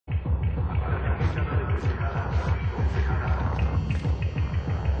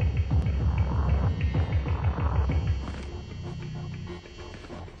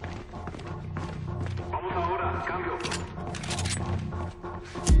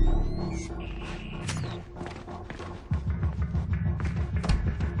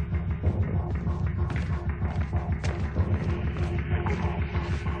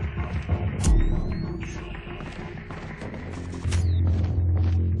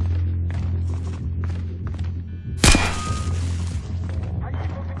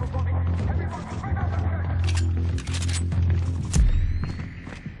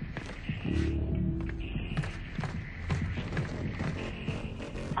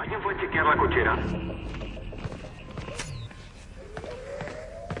fue chequear la cochera?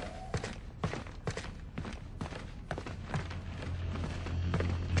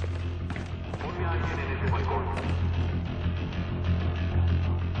 Ponme a alguien en ese balcón.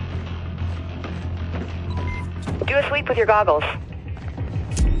 Do a sweep with your goggles.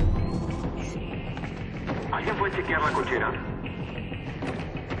 ¿Alguien fue chequear la cochera?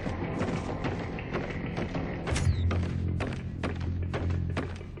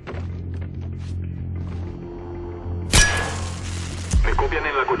 ¿Me copian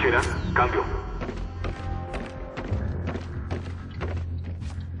en la cochera? Cambio.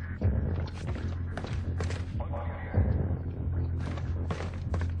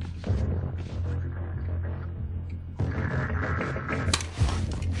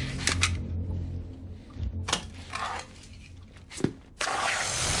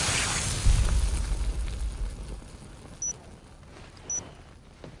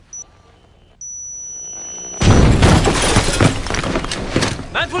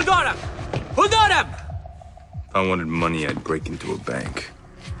 Who got him? Who got him? If I wanted money, I'd break into a bank.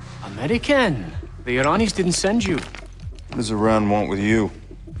 American. The Iranis didn't send you. What does Iran want with you?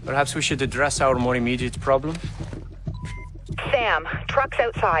 Perhaps we should address our more immediate problem. Sam, truck's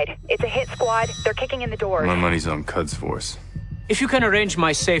outside. It's a hit squad. They're kicking in the doors. My money's on Cud's force. If you can arrange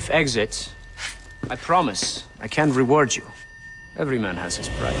my safe exit, I promise I can reward you. Every man has his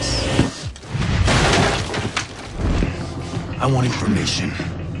price. I want information.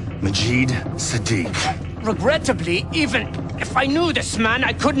 Majid Sadiq. Regrettably, even if I knew this man,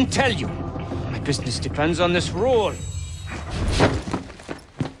 I couldn't tell you. My business depends on this rule.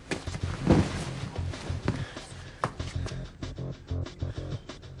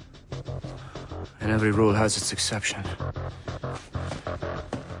 And every rule has its exception.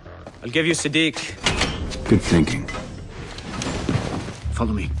 I'll give you Sadiq. Good thinking.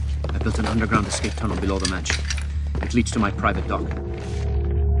 Follow me. I built an underground escape tunnel below the mansion. It leads to my private dock.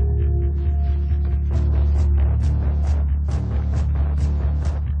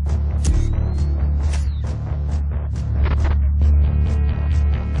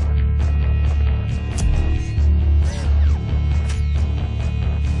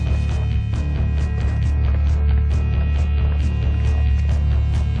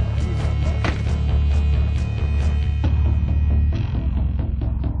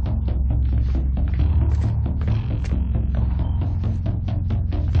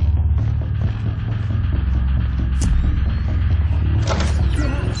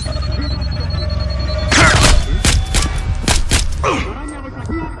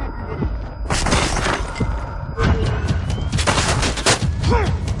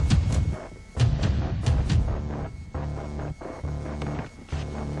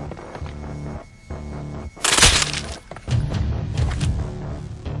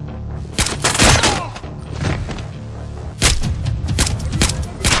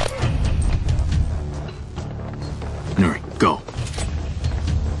 Go.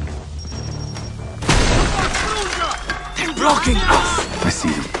 They're blocking us! I see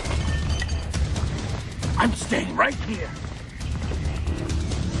them. I'm staying right here.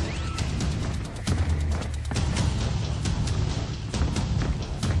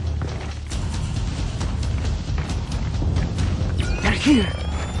 They're here.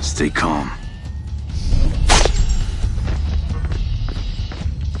 Stay calm.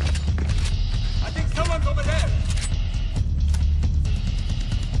 I think someone's over there.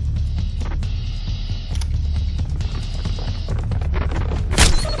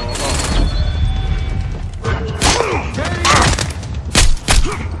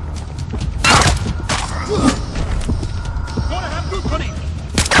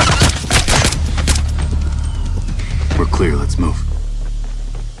 We're clear, let's move.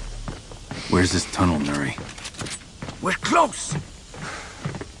 Where's this tunnel, Nuri? We're close!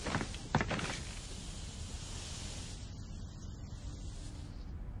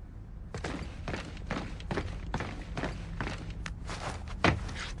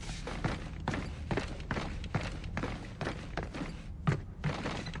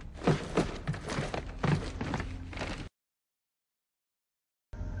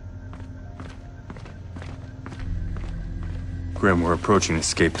 Grim, we're approaching the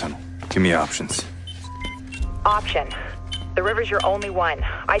escape tunnel. Give me options. Option. The river's your only one.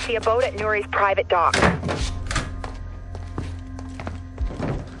 I see a boat at Nuri's private dock. I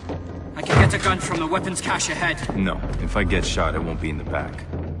can get a gun from the weapons cache ahead. No. If I get shot, it won't be in the back.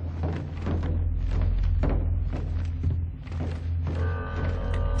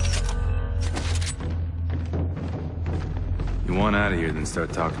 You want out of here, then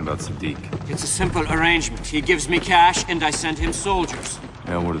start talking about Sadiq. It's a simple arrangement. He gives me cash, and I send him soldiers.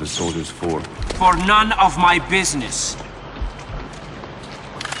 And what are the soldiers for? For none of my business.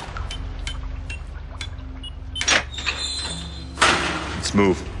 Let's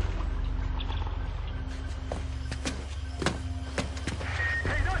move.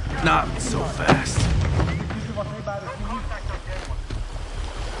 Not so fast.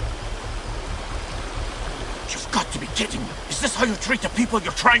 You've got to be kidding me. Is this how you treat the people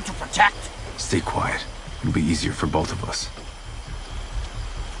you're trying to protect? Stay quiet. It'll be easier for both of us.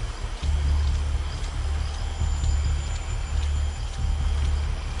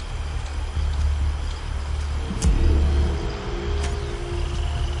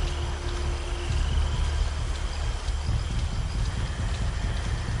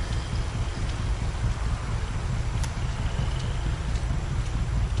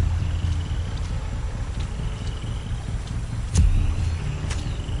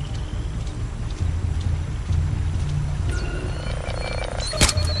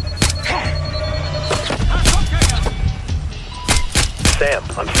 Sam,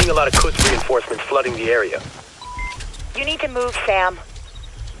 I'm seeing a lot of Quds reinforcements flooding the area. You need to move, Sam.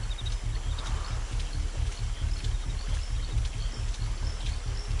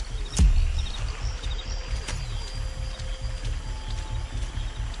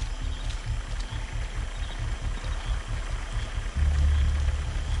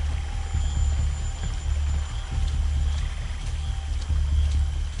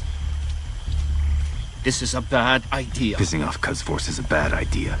 This is a bad idea. Pissing off Cuz Force is a bad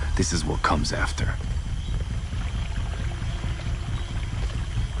idea. This is what comes after.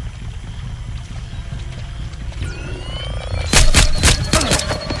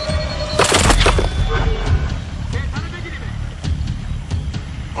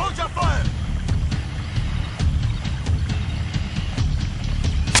 Hold your fire!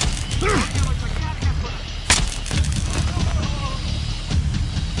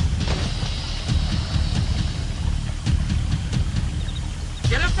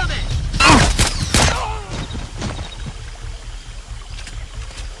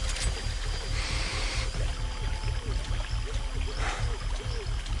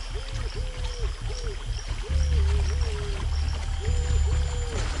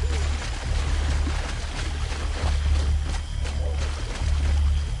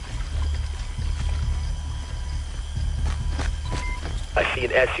 I see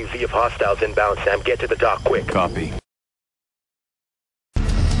an SUV of hostiles inbound, Sam. Get to the dock quick. Copy.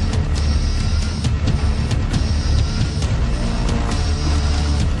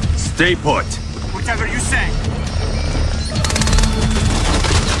 Stay put. Whatever you say.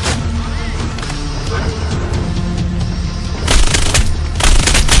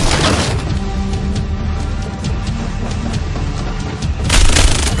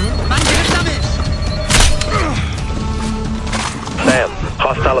 Sam,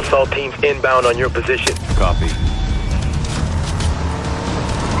 hostile assault teams inbound on your position. Copy.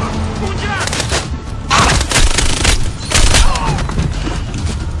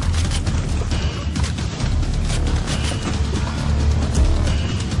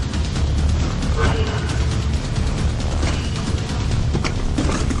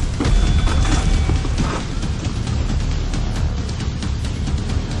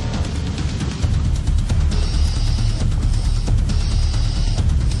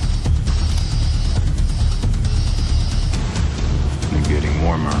 Getting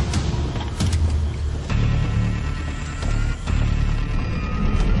warmer.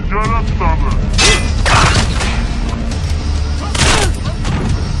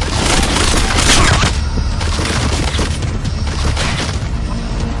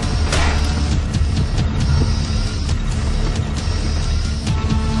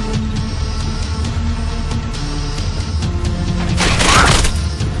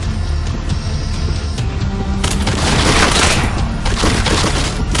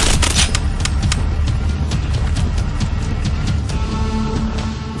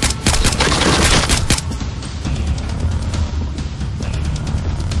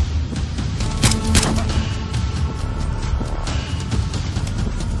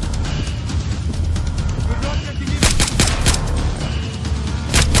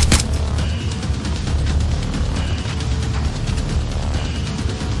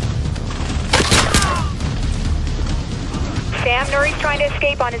 Sam, Nuri's trying to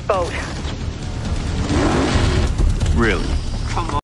escape on his boat. Really? Come on.